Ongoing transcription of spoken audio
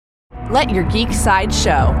Let your geek side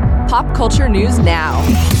show. Pop culture news now.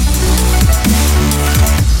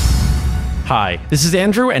 Hi, this is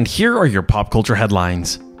Andrew, and here are your pop culture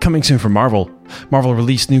headlines. Coming soon from Marvel. Marvel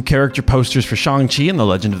released new character posters for Shang-Chi and the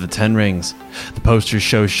Legend of the Ten Rings. The posters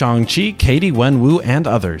show Shang-Chi, Katie, Wenwu, and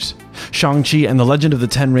others. Shang-Chi and the Legend of the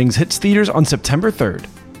Ten Rings hits theaters on September 3rd.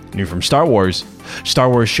 New from Star Wars. Star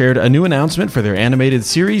Wars shared a new announcement for their animated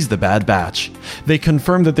series, The Bad Batch. They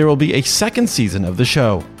confirmed that there will be a second season of the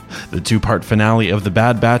show. The two-part finale of The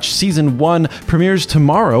Bad Batch Season 1 premieres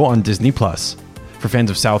tomorrow on Disney+. For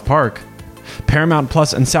fans of South Park, Paramount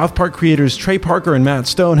Plus and South Park creators Trey Parker and Matt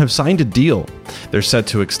Stone have signed a deal. They're set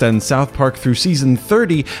to extend South Park through Season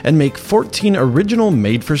 30 and make 14 original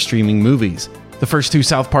made-for-streaming movies. The first two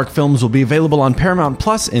South Park films will be available on Paramount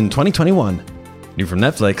Plus in 2021. New from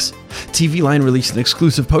Netflix, TV Line released an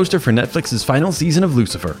exclusive poster for Netflix's final season of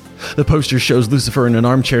Lucifer. The poster shows Lucifer in an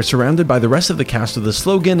armchair surrounded by the rest of the cast with the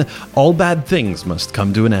slogan, "All bad things must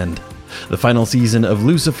come to an end." The final season of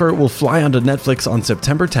Lucifer will fly onto Netflix on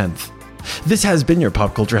September 10th. This has been your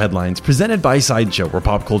Pop Culture Headlines, presented by Sideshow, where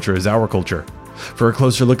pop culture is our culture. For a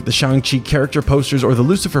closer look at the Shang-Chi character posters or the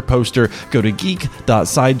Lucifer poster, go to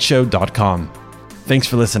geek.sideshow.com. Thanks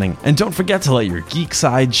for listening, and don't forget to let your geek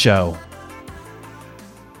side show.